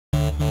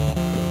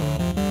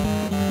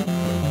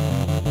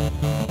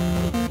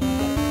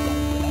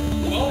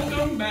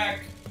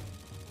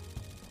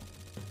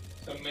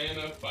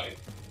ManaFight,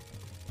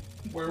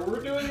 where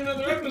we're doing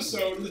another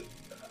episode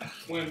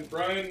when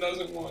Brian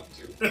doesn't want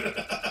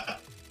to.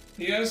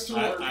 He has to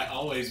work. I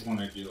always want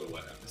to do a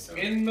one episode.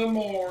 In the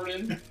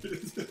morning,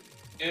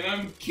 and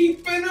I'm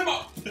keeping him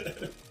up.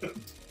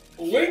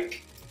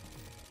 Wink.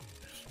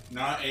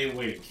 Not a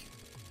wink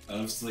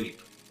of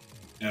sleep.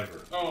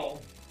 Ever. Oh.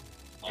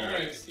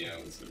 Alright. Yeah,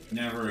 let's do it.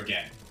 Never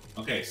again.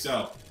 Okay,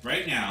 so,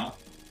 right now,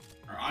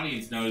 our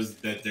audience knows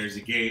that there's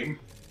a game,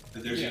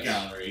 that there's a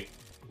gallery.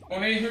 Oh,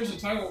 hey, here's the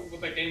title of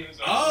what that game is.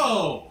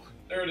 Oh!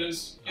 There it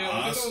is.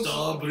 Yeah,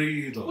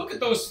 AsterBreed. Look at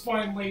those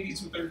fine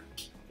ladies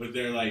with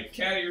their like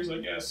cat ears, I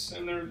guess,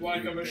 and their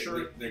lack of a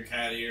shirt. Their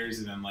cat ears,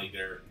 and then like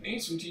They need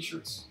some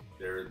t-shirts.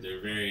 They're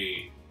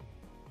very.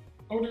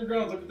 Oh dear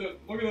God! Look at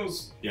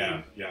those.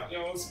 Yeah.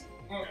 Let's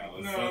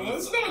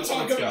let's not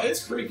talk about it.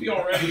 It's creepy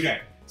already.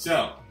 Okay,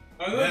 so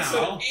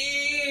now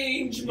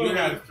age you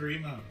have 3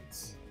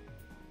 modes: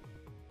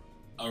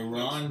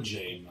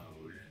 Arrange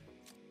mode,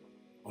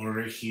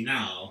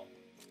 Original,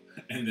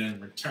 and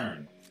then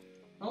Return.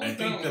 I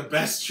think the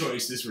best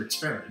choice is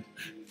Return.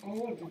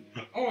 Oh,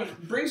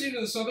 it brings you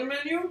to this other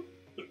menu?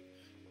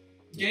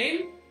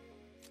 Game?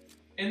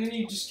 And then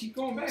you just keep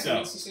going back, and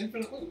it's this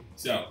infinite loop.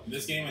 So,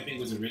 this game I think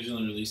was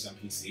originally released on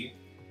PC.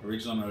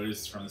 Original mode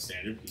is from the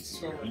standard PC.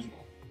 So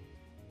original.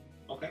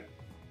 Okay.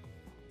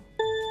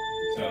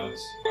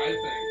 Because I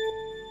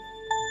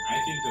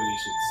think that we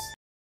should...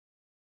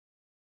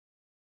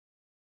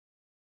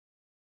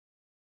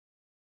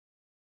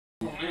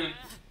 Oh man,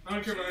 I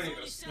don't care about any of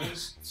this.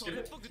 Just skip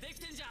it.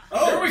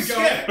 Oh, there we go!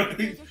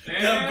 The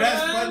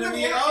best button in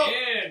the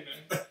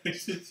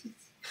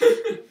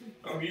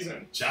Oh, he's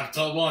in.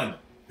 Chapter 1.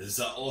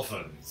 The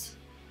Orphans.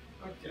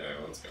 Okay,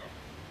 let's go.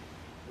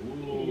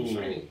 Ooh,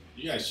 shiny.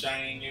 You got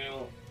shiny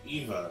new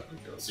Eva.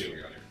 Okay, let's see what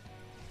we got here.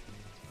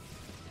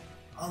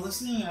 Oh,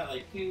 listen to that,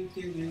 like...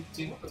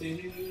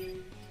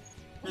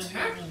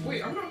 Attack?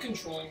 Wait, I'm not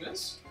controlling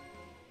this.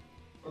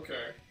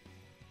 Okay.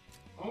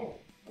 Oh,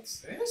 what's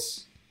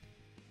this?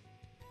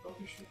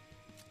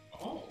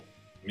 Oh.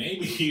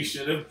 Maybe you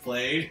should have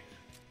played.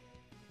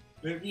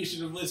 Maybe you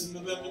should have listened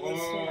to them in the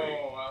story.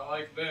 Oh, I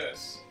like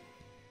this.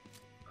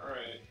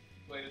 Alright,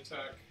 blade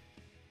attack.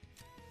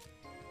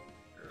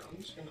 Here, I'm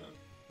just gonna...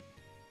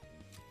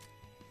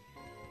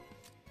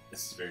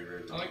 This is very,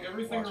 very... I like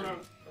everything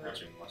around...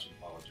 Watching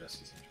Paul adjust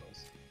his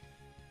controls.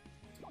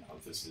 Oh,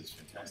 this is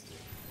fantastic.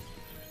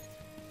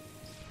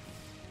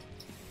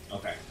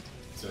 Okay,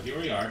 so here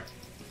we are.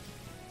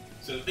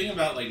 So the thing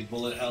about like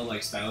bullet hell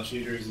like style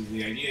shooters is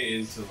the idea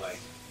is to like,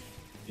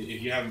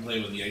 if you haven't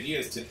played one, the idea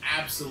is to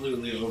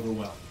absolutely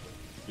overwhelm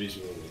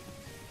visually.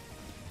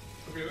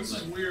 Okay, this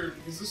is weird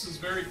because this is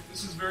very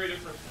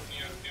different from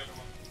the other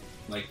one.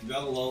 Like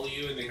they'll lull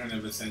you into kind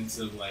of a sense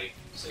of like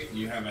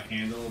you have a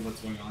handle of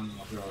what's going on and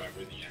they'll throw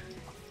everything at you.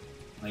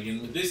 Like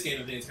in with this game,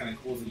 the thing that's kind of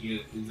cool is that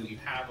you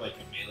have like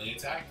a melee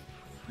attack,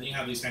 and then you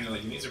have these kind of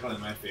like, and these are probably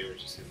my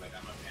favorites just because like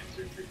I'm a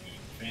Panzer Dragoon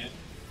fan.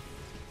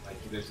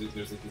 Like there's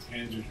like this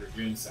Panzer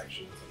Dragoon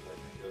section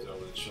that goes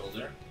over the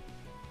shoulder.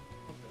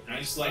 And I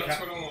just like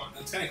that's what I want.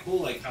 It's kind of cool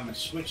like how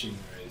much switching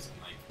there is,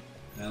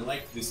 and I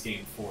like this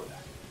game for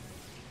that.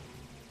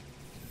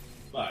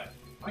 But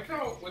I like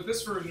how with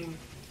this version,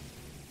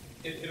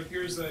 it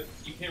appears that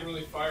you can't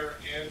really fire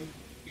and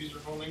use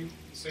your homing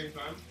at the same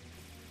time.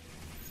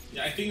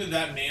 Yeah, I think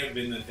that may have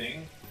been the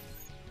thing.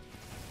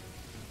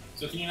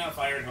 So can you not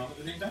fire at home at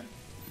the same time?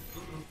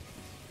 Mm-mm.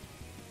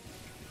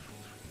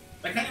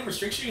 That kind of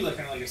restricts you, like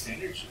kind of like a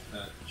standard shoot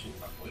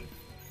up would.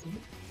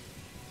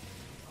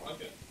 I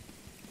like it.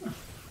 Huh.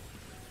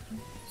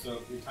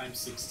 So your time's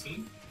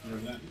 16,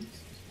 whatever that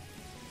means.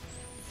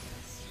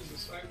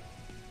 Jesus, I'm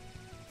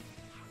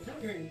kind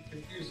of getting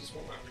confused as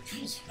what my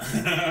controls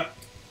are.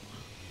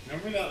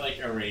 Remember that like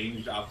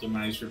arranged,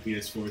 optimized for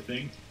PS4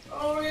 thing?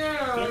 Oh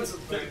yeah, that's a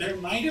thing. There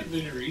might have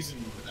been a reason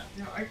for that.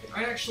 Yeah,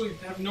 I actually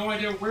have no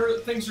idea where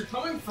things are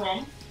coming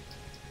from.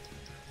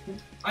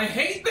 I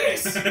hate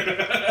this!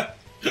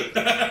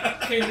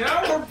 Okay,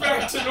 now we're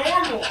back to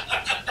normal!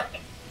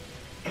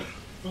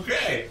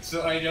 Okay,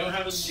 so I don't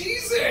have a...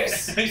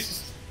 Jesus!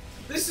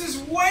 This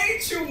is way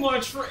too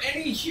much for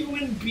any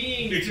human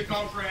being to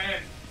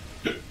comprehend.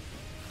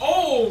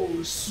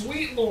 Oh,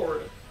 sweet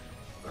lord!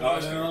 Oh,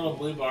 and then a little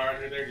blue bar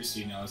under there, just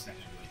so you know, it's kind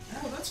of like...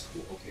 Oh, that's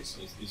cool. Okay,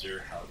 so is your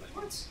how like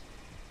what's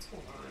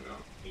going on right now?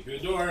 Leave the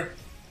door.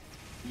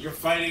 You're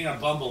fighting a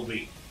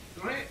bumblebee.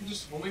 Am I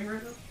just homing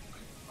right now?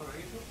 On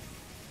anything?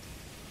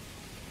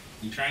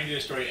 You're trying to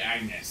destroy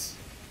Agnes.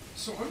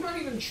 So I'm not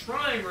even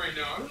trying right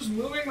now. I'm just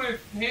moving my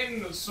hand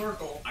in a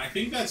circle. I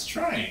think that's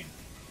trying.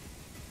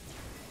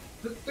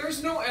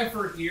 There's no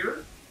effort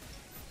here.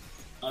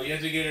 Oh, you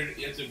have to get her.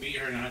 You have to beat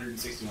her in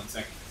 161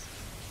 seconds.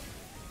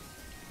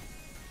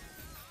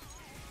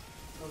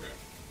 Okay.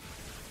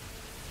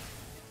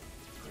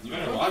 You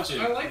better watch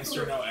it, I like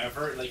Mr. No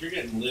Effort. Like, you're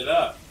getting lit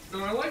up.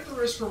 No, I like the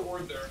risk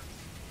reward there.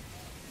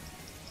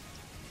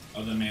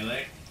 Of the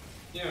melee?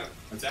 Yeah.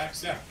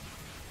 Attacks? Yeah.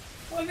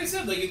 Well, like I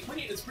said, like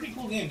it's a pretty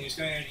cool game. You just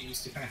gotta get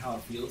used to kind of how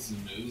it feels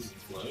and moves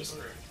and flows.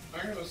 Okay.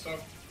 I gotta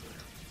stop.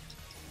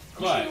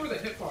 I'm not sure where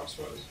the hitbox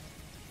was.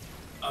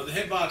 Oh, the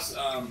hitbox,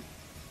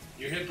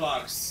 your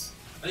hitbox,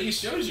 I think it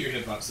shows you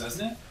your hitbox,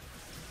 doesn't it?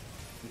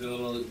 With the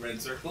little red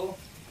circle.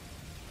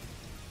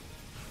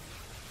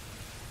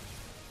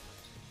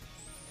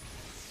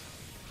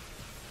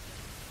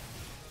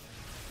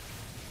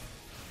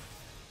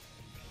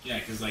 Yeah,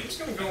 because like I'm just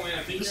gonna go in.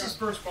 I think this is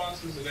first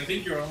bosses. I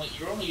think you're only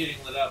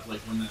getting lit up like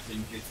when that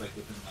thing hits like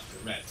within like the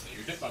red. So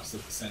your hitbox is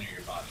at the center of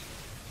your body.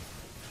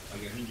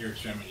 Like I think your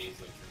extremities,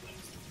 like your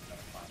limbs, and kind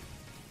of fun.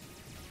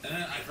 And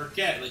then I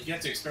forget, like you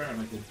have to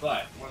experiment with it.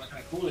 But one of the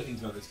kind of cooler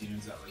things about this game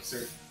is that like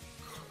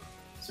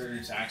certain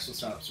attacks will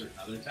stop certain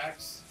other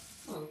attacks,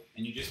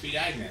 and you just beat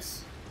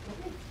Agnes.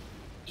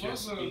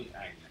 Just beat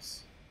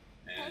Agnes.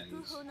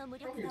 And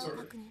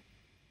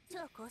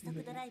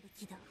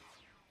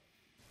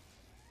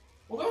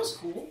well, that was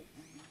cool.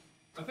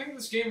 I think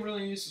this game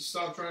really needs to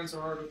stop trying so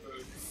hard with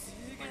the...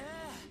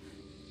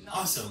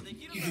 Awesome.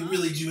 You can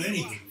really do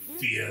anything,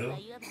 Theo.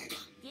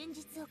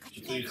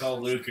 That's what you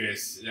call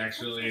Lucas.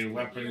 Actually,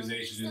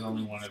 weaponization is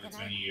only one of its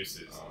many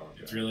uses. Oh,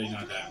 okay. It's really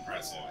not that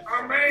impressive.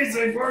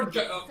 Amazing! We're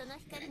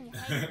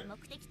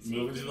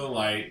Move into the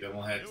light, then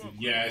we'll head to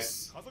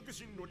yes.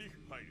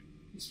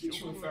 He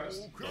speaks really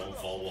fast. Don't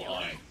fall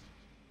behind.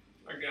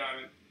 I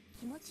got it.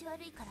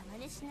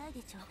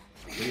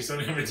 Please don't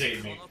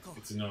imitate me.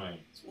 It's annoying.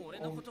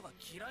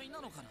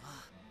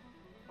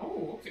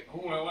 Oh, okay.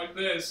 Oh, I like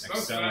this. That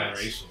was fast.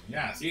 Acceleration.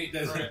 Yeah, see, it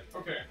does. Right,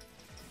 okay.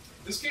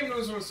 This game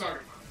knows what it's talking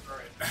about.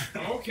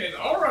 Alright. Okay,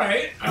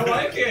 alright. I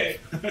like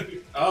it.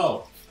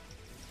 Oh.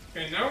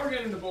 Okay, now we're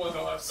getting into bullet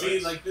hell aspects.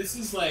 See, like, this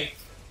is what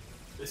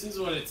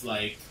it's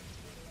like.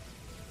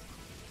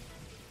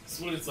 This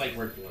is what it's like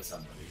working with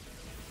somebody.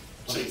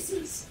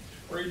 Jesus.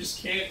 Where you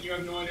just can't, you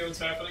have no idea what's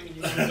happening and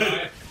you want to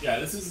die. Yeah,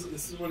 this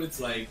is what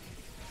it's like.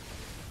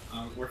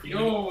 Working.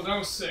 Yo, that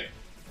was sick.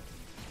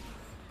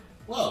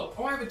 Whoa.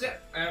 Oh, I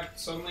have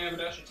suddenly I have a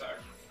dash attack.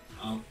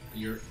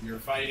 You're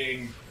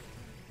fighting.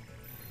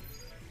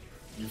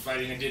 You're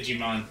fighting a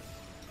Digimon.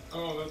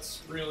 Oh,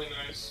 that's really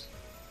nice.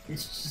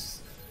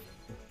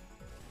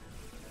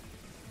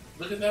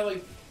 Look at that,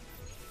 like,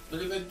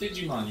 look at that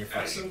Digimon you're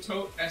fighting.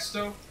 Asymptote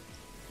Esto.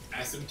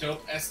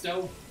 Asymptote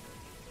Esto.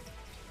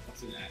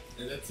 What's that?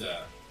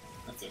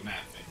 That's a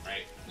math thing,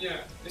 right?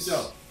 Yeah.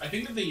 So I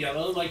think that the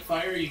yellow like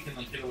fire you can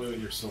like hit away with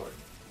your sword.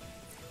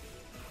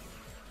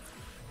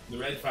 The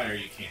red fire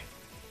you can't.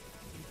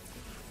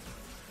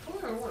 Oh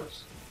yeah, it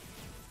works.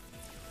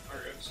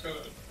 Alright, I just gotta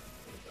put it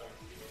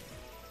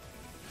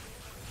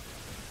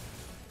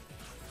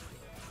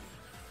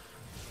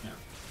down. Yeah.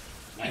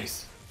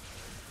 Nice.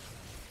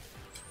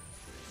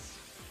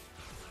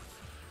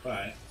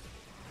 But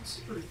This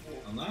is pretty cool.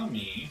 allow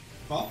me,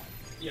 Paul.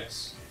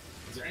 Yes.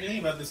 Is there anything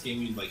about this game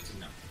you'd like to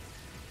know?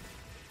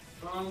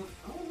 Oh,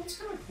 that's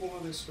kind of cool how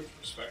they switch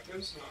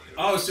perspectives.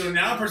 Oh, so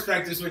now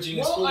perspective switching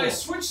is cool. Well, I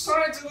switched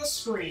sides of the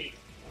screen.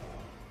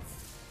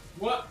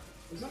 What?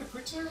 Was that a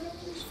quick time?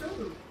 What's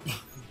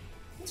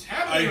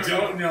happening? I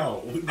don't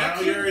know. Now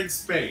you're in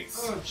space.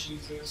 Oh,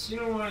 Jesus. You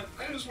know what?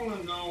 I just want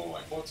to know,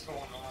 like, what's going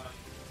on.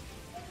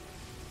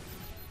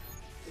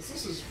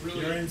 This is really...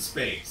 You're in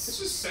space.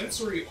 This is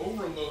sensory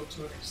overload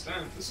to an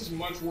extent. This is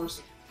much worse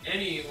than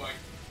any, like...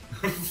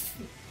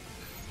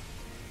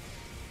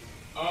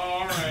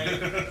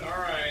 Alright,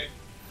 alright.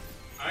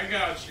 I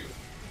got you.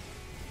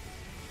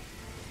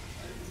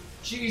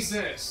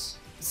 Jesus.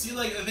 See,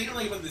 like, the thing I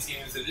like about this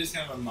game is that it is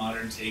kind of a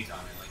modern take on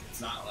it. Like,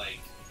 it's not like...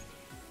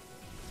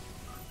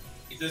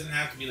 It doesn't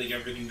have to be like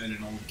everything that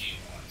an old game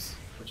was.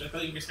 Which I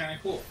think is kind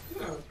of cool.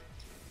 Yeah.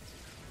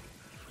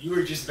 You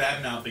were just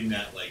bad-mouthing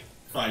that, like,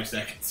 5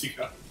 seconds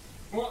ago.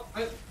 Well,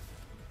 oh,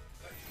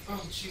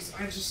 jeez,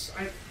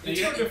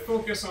 it's hard to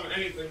focus on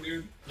anything,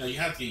 dude. No, you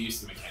have to get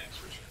used to the mechanics,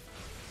 for sure.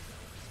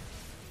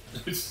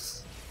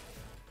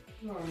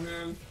 Oh,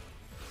 man.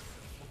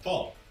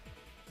 Paul.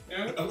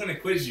 Yeah? I'm gonna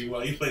quiz you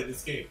while you play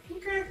this game.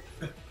 Okay.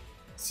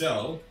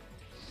 So...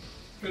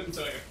 Couldn't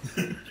tell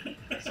you.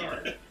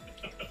 Sorry.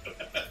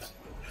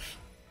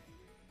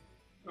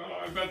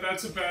 Oh, I bet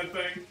that's a bad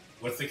thing.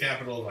 What's the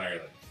capital of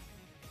Ireland?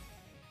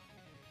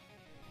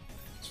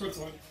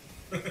 Switzerland.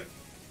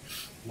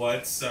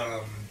 What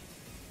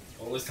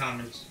was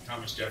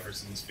Thomas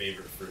Jefferson's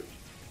favorite fruit?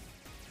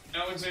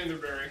 Alexander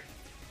Berry.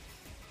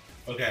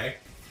 Okay.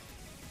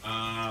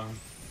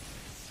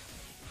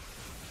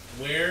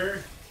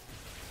 Where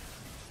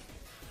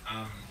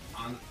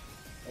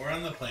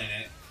on the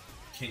planet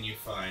can you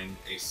find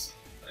a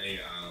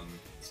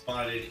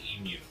spotted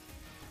emu?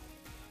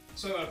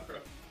 South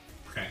Africa.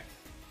 Okay.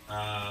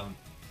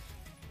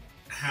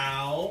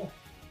 How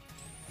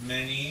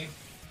many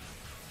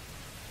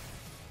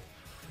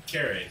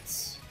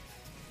carrots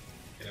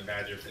can a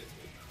badger fit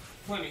through?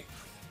 Plenty.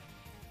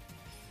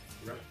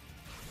 Right.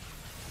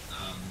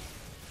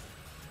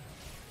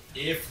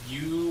 If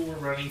you were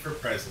running for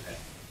president,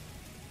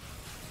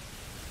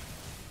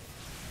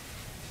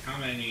 how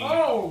many...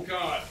 Oh,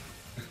 God!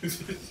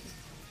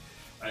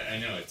 I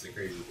know, it's a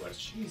crazy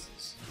question.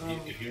 Jesus.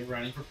 If you're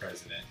running for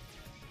president,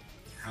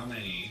 how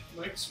many...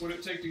 Licks would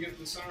it take to get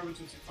the center of a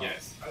Tootsie Pop?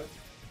 Yes.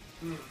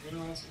 You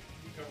know, that's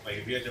Like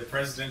if you had to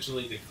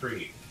presidentially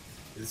decree,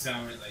 it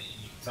sounded like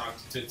you talk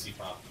to Tootsie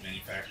Pop, the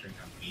manufacturing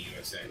company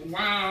USA.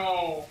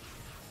 Wow.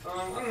 I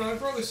don't know. I'd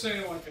probably say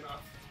like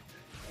enough.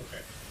 Okay,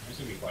 I'm just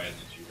gonna be quiet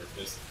that you were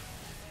just.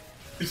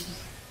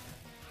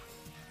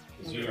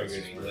 Because you are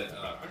getting lit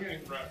up. I'm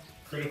getting wrecked.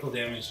 Critical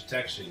damage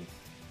detection.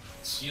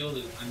 Shield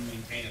is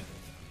unmaintainable.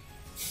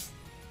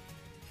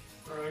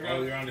 Alright,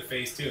 Oh, you're on to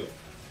phase 2.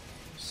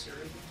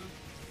 Seriously?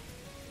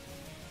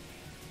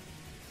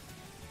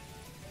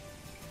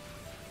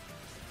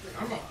 Wait,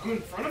 I'm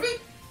in front of it?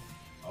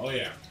 Oh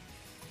yeah.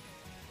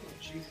 Oh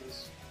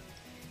Jesus.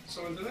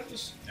 So did I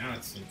just... Now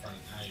it's in front.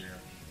 Now you're...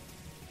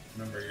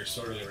 Remember, you're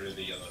sort of rid of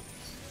the yellow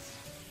things.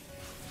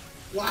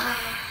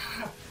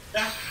 Wow!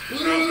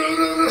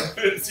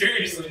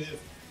 Seriously.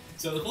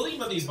 So the cool thing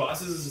about these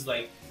bosses is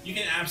like, you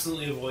can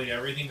absolutely avoid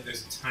everything, but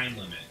there's a time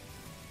limit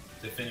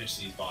to finish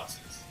these bosses.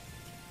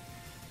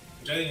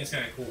 Which I think is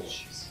kind of cool.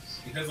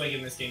 Jesus. Because like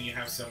in this game you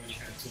have so many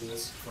kind of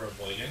tools for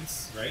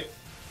avoidance, right?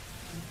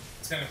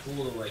 It's kind of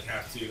cool to like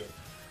have to...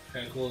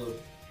 I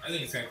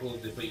think it's kind of cool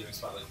to put you in a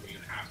spot like where you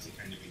have to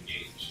kind of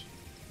engage,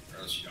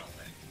 or else you don't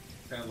win.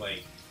 Kind of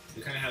like,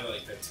 they kind of have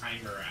like the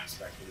timer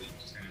aspect where they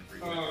just kind of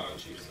bring Oh,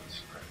 Jesus.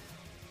 Right.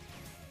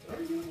 Did I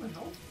already get my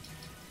health?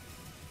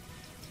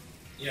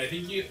 Yeah, I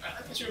think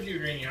I'm not sure if you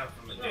were getting your health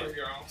from the There we dead.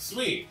 go.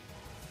 Sweet.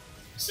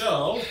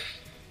 So,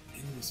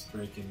 in this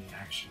break in the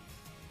action,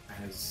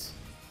 as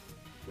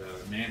the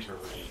manta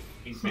ray,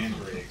 pink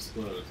manta ray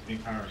explodes,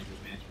 pink Power Rangers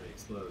manta ray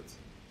explodes,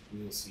 we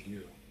will see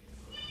you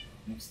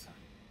next time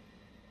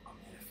on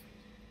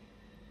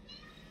ManaFight.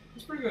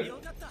 It's pretty good.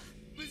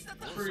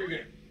 It's pretty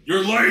good.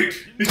 You're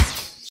late!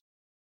 It's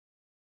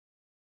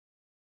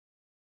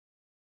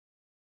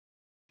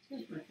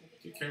pretty cool.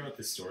 Do you care about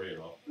this story at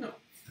all? No.